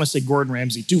Ramsey. I always want to say Gordon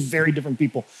Ramsay, two very different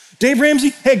people. Dave Ramsey,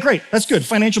 hey, great, that's good.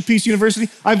 Financial Peace University,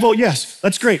 I vote yes,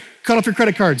 that's great. Cut off your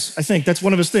credit cards, I think that's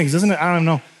one of his things, isn't it? I don't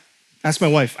know. Ask my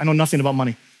wife, I know nothing about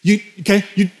money.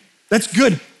 That's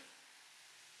good.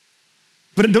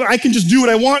 But I can just do what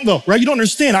I want though, right? You don't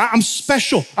understand, I'm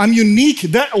special, I'm unique.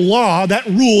 That law, that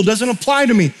rule doesn't apply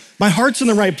to me. My heart's in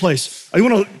the right place. You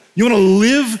wanna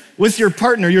live with your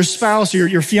partner, your spouse, or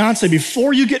your fiance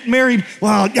before you get married?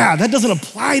 Well, yeah, that doesn't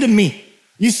apply to me.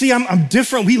 You see, I'm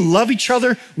different. We love each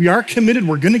other. We are committed.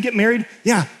 We're gonna get married.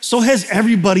 Yeah, so has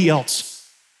everybody else.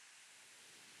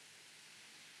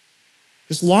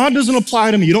 This law doesn't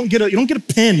apply to me. You don't get a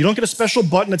pen. You don't get a special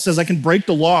button that says I can break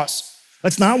the laws.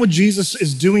 That's not what Jesus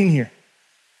is doing here.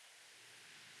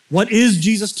 What is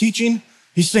Jesus teaching?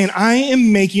 He's saying, I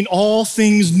am making all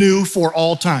things new for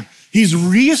all time. He's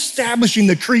reestablishing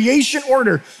the creation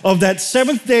order of that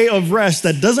seventh day of rest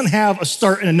that doesn't have a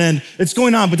start and an end. It's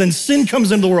going on, but then sin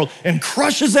comes into the world and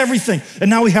crushes everything. And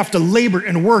now we have to labor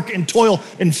and work and toil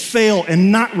and fail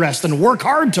and not rest and work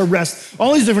hard to rest.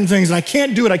 All these different things. And I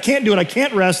can't do it. I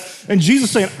can't rest. And Jesus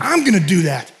is saying, I'm going to do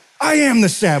that. I am the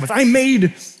Sabbath. I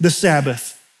made the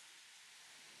Sabbath.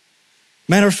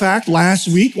 Matter of fact, last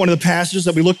week, one of the passages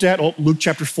that we looked at, Luke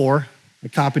chapter 4, I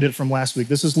copied it from last week.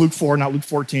 This is Luke 4, not Luke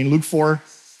 14. Luke 4,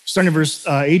 starting in verse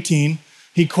 18,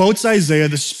 he quotes Isaiah,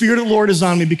 "The Spirit of the Lord is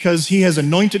on me because he has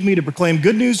anointed me to proclaim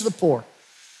good news to the poor.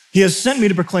 He has sent me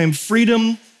to proclaim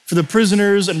freedom for the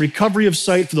prisoners and recovery of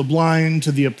sight for the blind,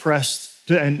 to the oppressed,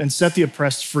 and set the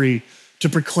oppressed free, to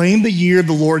proclaim the year of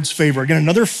the Lord's favor." Again,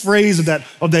 another phrase of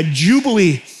that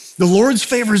jubilee. The Lord's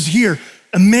favor is here.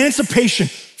 Emancipation,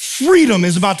 freedom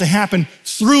is about to happen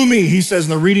through me, he says in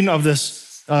the reading of this.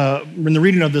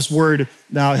 Word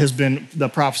now the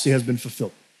prophecy has been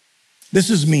fulfilled. This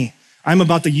is me. I'm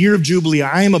about the year of Jubilee.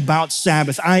 I am about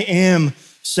Sabbath. I am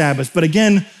Sabbath. But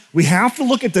again, we have to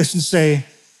look at this and say,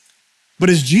 but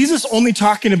is Jesus only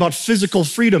talking about physical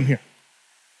freedom here?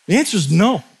 The answer is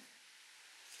no.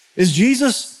 Is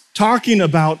Jesus talking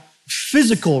about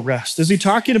physical rest? Is he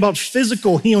talking about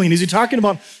physical healing? Is he talking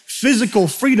about physical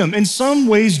freedom? In some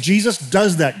ways, Jesus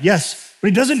does that, yes, but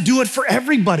he doesn't do it for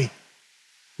everybody.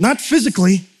 Not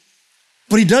physically,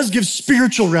 but he does give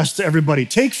spiritual rest to everybody.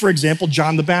 Take, for example,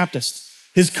 John the Baptist.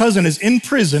 His cousin is in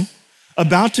prison,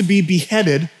 about to be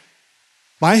beheaded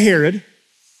by Herod,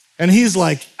 and he's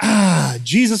like,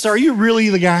 Jesus, are you really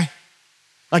the guy?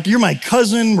 Like, you're my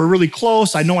cousin, we're really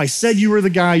close. I know I said you were the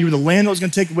guy, you were the lamb that was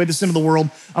gonna take away the sin of the world.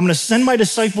 I'm gonna send my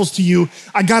disciples to you.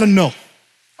 I gotta know,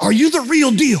 are you the real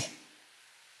deal?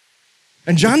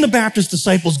 And John the Baptist's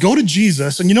disciples go to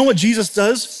Jesus, and you know what Jesus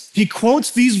does? He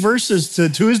quotes these verses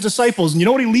to his disciples, and you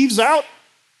know what he leaves out?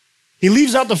 He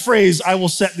leaves out the phrase, I will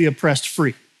set the oppressed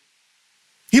free.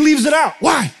 He leaves it out.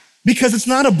 Why? Because it's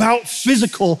not about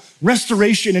physical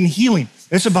restoration and healing.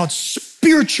 It's about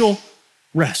spiritual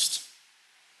rest.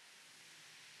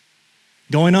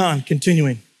 Going on,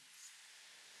 continuing.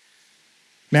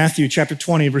 Matthew chapter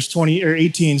 20, verse 20 or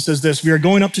 18 says this, we are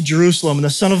going up to Jerusalem, and the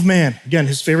Son of Man, again,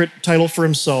 his favorite title for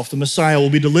himself, the Messiah, will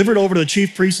be delivered over to the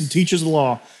chief priests and teachers of the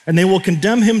law, and they will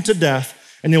condemn him to death,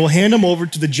 and they will hand him over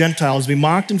to the Gentiles, be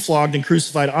mocked and flogged and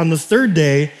crucified. On the third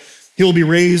day, he will be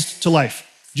raised to life.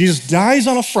 Jesus dies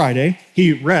on a Friday,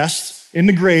 he rests in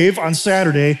the grave on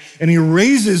Saturday, and he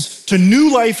raises to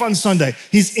new life on Sunday.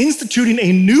 He's instituting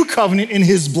a new covenant in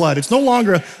his blood. It's no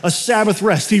longer a Sabbath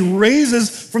rest. He raises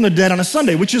from the dead on a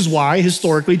Sunday, which is why,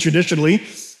 historically, traditionally,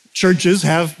 churches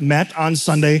have met on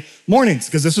Sunday mornings,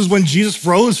 because this is when Jesus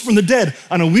rose from the dead.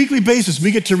 On a weekly basis,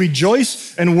 we get to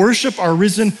rejoice and worship our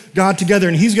risen God together,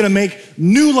 and he's gonna make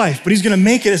new life, but he's gonna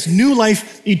make it as new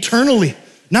life eternally.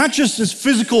 Not just this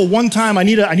physical one time, I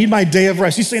need my day of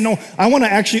rest. He's saying, no, I want to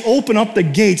actually open up the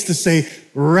gates to say,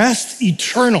 rest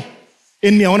eternal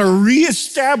in me. I want to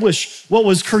reestablish what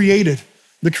was created,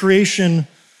 the creation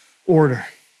order.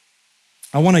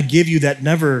 I want to give you that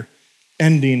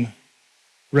never-ending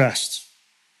rest.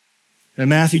 And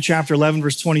Matthew chapter 11,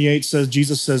 verse 28 says,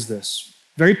 Jesus says this.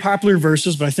 Very popular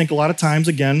verses, but I think a lot of times,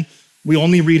 again, we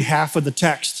only read half of the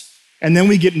text, and then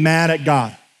we get mad at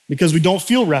God because we don't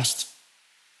feel rest.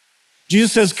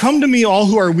 Jesus says, come to me, all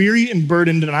who are weary and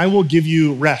burdened, and I will give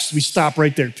you rest. We stop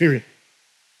right there, period.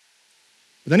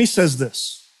 But then he says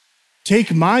this,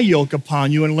 take my yoke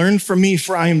upon you and learn from me,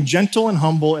 for I am gentle and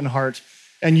humble in heart,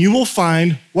 and you will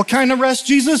find, what kind of rest,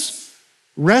 Jesus?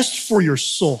 Rest for your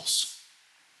souls.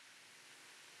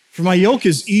 For my yoke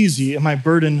is easy and my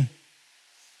burden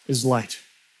is light.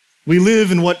 We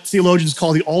live in what theologians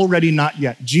call the already not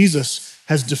yet. Jesus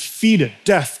has defeated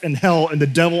death and hell and the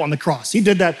devil on the cross. He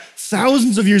did that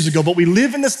thousands of years ago, but we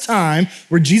live in this time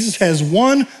where Jesus has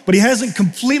won, but he hasn't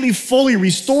completely, fully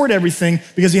restored everything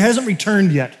because he hasn't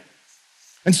returned yet.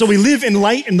 And so we live in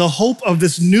light in the hope of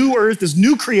this new earth, this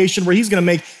new creation where he's gonna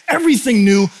make everything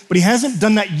new, but he hasn't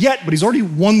done that yet, but he's already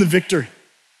won the victory.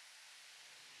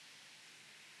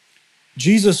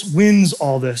 Jesus wins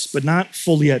all this, but not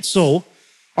fully yet. So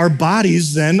our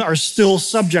bodies then are still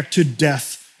subject to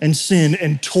death and sin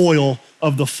and toil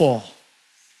of the fall.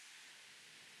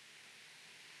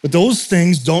 But those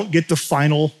things don't get the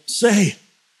final say.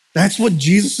 That's what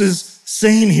Jesus is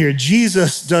saying here.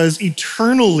 Jesus does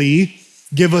eternally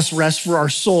give us rest for our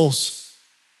souls.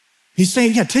 He's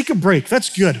saying, yeah, take a break.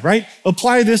 That's good, right?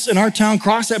 Apply this in our town,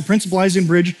 cross that principalizing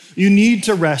bridge. You need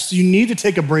to rest. You need to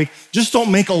take a break. Just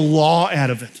don't make a law out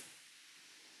of it.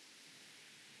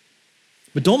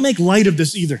 But don't make light of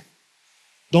this either.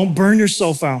 Don't burn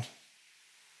yourself out.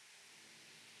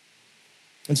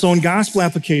 And so in gospel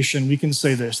application, we can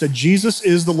say this, that Jesus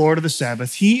is the Lord of the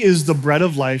Sabbath. He is the bread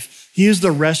of life. He is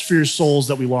the rest for your souls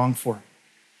that we long for.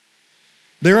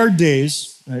 There are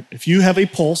days, right, if you have a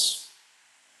pulse,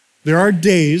 there are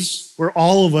days where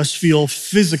all of us feel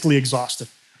physically exhausted.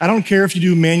 I don't care if you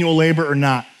do manual labor or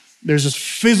not. There's this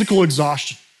physical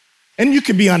exhaustion. And you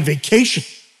could be on vacation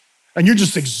and you're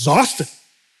just exhausted.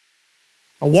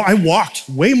 I walked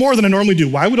way more than I normally do.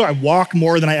 Why would I walk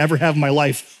more than I ever have in my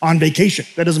life on vacation?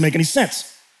 That doesn't make any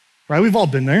sense, right? We've all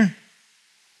been there.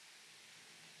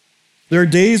 There are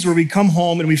days where we come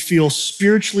home and we feel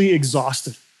spiritually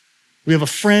exhausted. We have a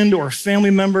friend or a family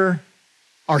member,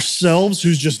 ourselves,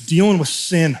 who's just dealing with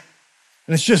sin.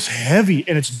 And it's just heavy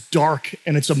and it's dark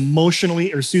and it's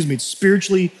it's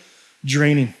spiritually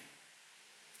draining.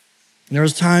 And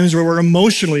there's times where we're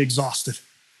emotionally exhausted.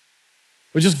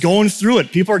 We're just going through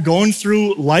it. People are going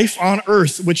through life on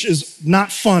earth, which is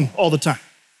not fun all the time.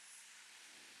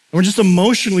 And we're just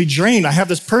emotionally drained. I have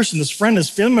this person, this friend, this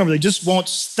family member, they just won't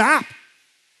stop.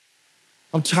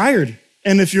 I'm tired.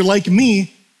 And if you're like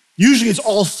me, usually it's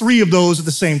all three of those at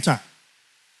the same time.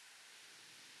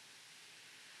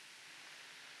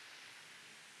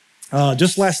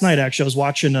 Just last night, actually, I was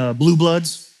watching Blue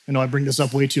Bloods. I know I bring this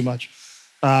up way too much.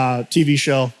 TV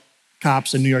show,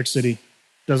 cops in New York City,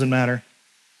 doesn't matter.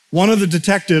 One of the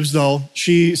detectives, though,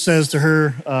 she says to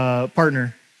her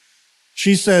partner,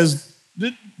 she says,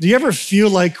 do you ever feel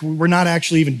like we're not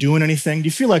actually even doing anything? Do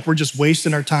you feel like we're just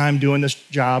wasting our time doing this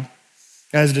job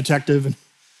as a detective?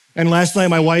 And last night,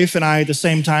 my wife and I at the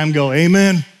same time go,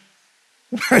 amen.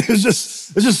 It's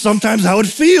just sometimes how it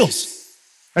feels.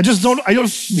 I don't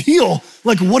feel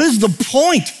like, what is the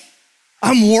point?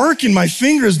 I'm working my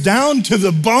fingers down to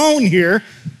the bone here.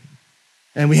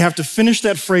 And we have to finish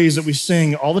that phrase that we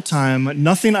sing all the time,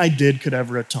 nothing I did could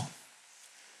ever atone.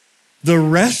 The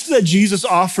rest that Jesus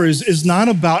offers is not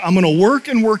about, I'm gonna work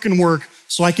and work and work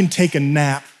so I can take a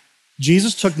nap.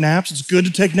 Jesus took naps, it's good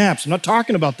to take naps. I'm not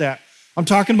talking about that. I'm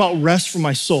talking about rest for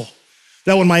my soul.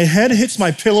 That when my head hits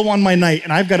my pillow on my night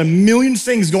and I've got a million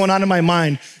things going on in my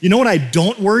mind, you know what I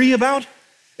don't worry about?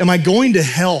 Am I going to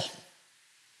hell?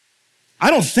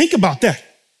 I don't think about that.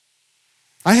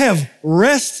 I have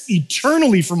rest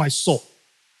eternally for my soul.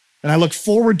 And I look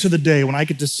forward to the day when I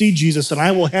get to see Jesus and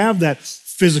I will have that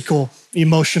physical,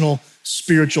 emotional,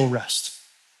 spiritual rest.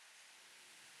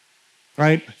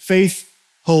 Right? Faith,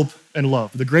 hope, and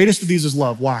love. The greatest of these is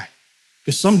love. Why?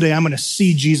 Because someday I'm gonna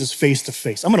see Jesus face to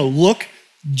face. I'm gonna look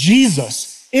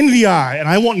Jesus in the eye and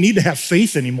I won't need to have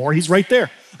faith anymore. He's right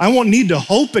there. I won't need to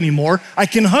hope anymore. I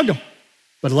can hug him.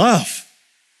 But love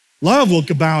will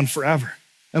abound forever.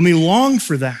 And we long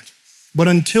for that. But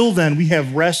until then, we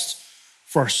have rest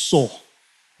for our soul.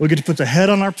 We get to put the head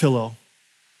on our pillow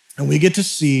and we get to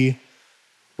see,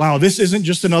 wow, this isn't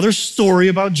just another story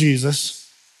about Jesus.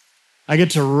 I get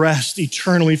to rest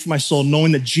eternally for my soul,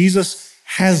 knowing that Jesus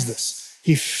has this.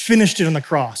 He finished it on the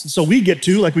cross. And so we get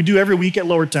to, like we do every week at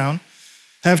Lower Town,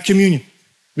 have communion.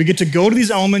 We get to go to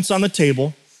these elements on the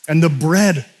table and the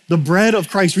bread of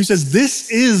Christ, where he says, this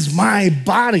is my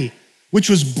body, which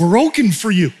was broken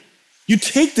for you. You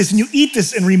take this and you eat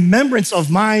this in remembrance of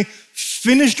my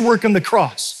finished work on the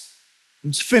cross.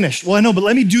 It's finished. Well, I know, but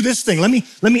let me do this thing. Let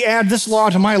me add this law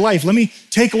to my life. Let me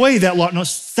take away that law. No,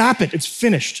 stop it. It's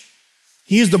finished.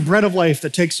 He is the bread of life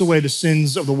that takes away the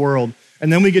sins of the world.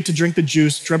 And then we get to drink the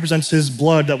juice, which represents his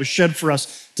blood that was shed for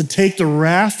us to take the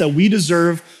wrath that we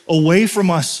deserve away from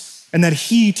us, and that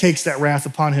he takes that wrath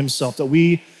upon himself that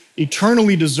we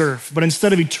eternally deserve. But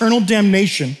instead of eternal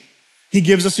damnation, he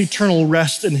gives us eternal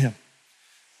rest in him.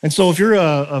 And so if you're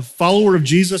a follower of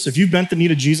Jesus, if you've bent the knee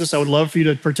to Jesus, I would love for you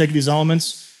to partake of these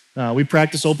elements. We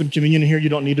practice open communion here. You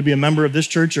don't need to be a member of this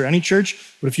church or any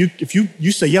church. But if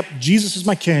you say, yep, Jesus is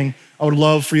my king, I would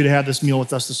love for you to have this meal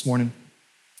with us this morning.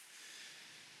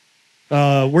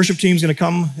 Worship team's gonna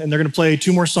come and they're gonna play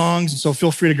 2 more songs. And so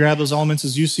feel free to grab those elements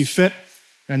as you see fit.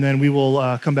 And then we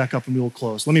will come back up and we will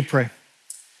close. Let me pray.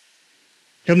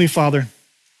 Heavenly Father,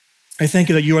 I thank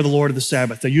you that you are the Lord of the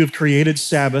Sabbath, that you have created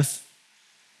Sabbath,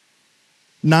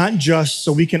 not just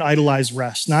so we can idolize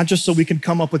rest, not just so we can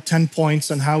come up with 10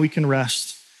 points on how we can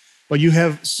rest, but you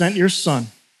have sent your Son,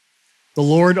 the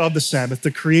Lord of the Sabbath, the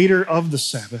creator of the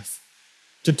Sabbath,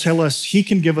 to tell us he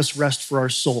can give us rest for our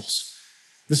souls.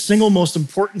 The single most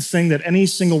important thing that any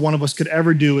single one of us could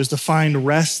ever do is to find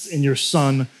rest in your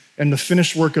Son and the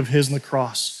finished work of his on the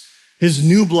cross. His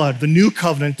new blood, the new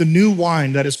covenant, the new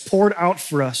wine that is poured out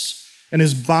for us, and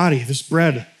his body, this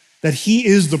bread, that he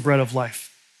is the bread of life.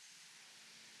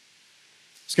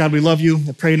 So God, we love you.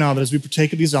 I pray now that as we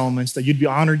partake of these elements, that you'd be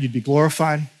honored, you'd be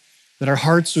glorified, that our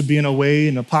hearts would be in a way,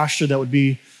 in a posture that would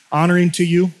be honoring to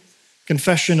you,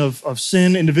 confession of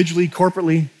sin individually,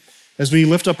 corporately, as we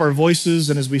lift up our voices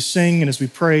and as we sing and as we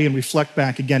pray and reflect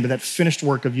back again to that finished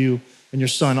work of you and your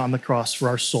Son on the cross for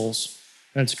our souls.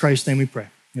 And it's in Christ's name we pray.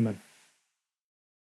 Amen.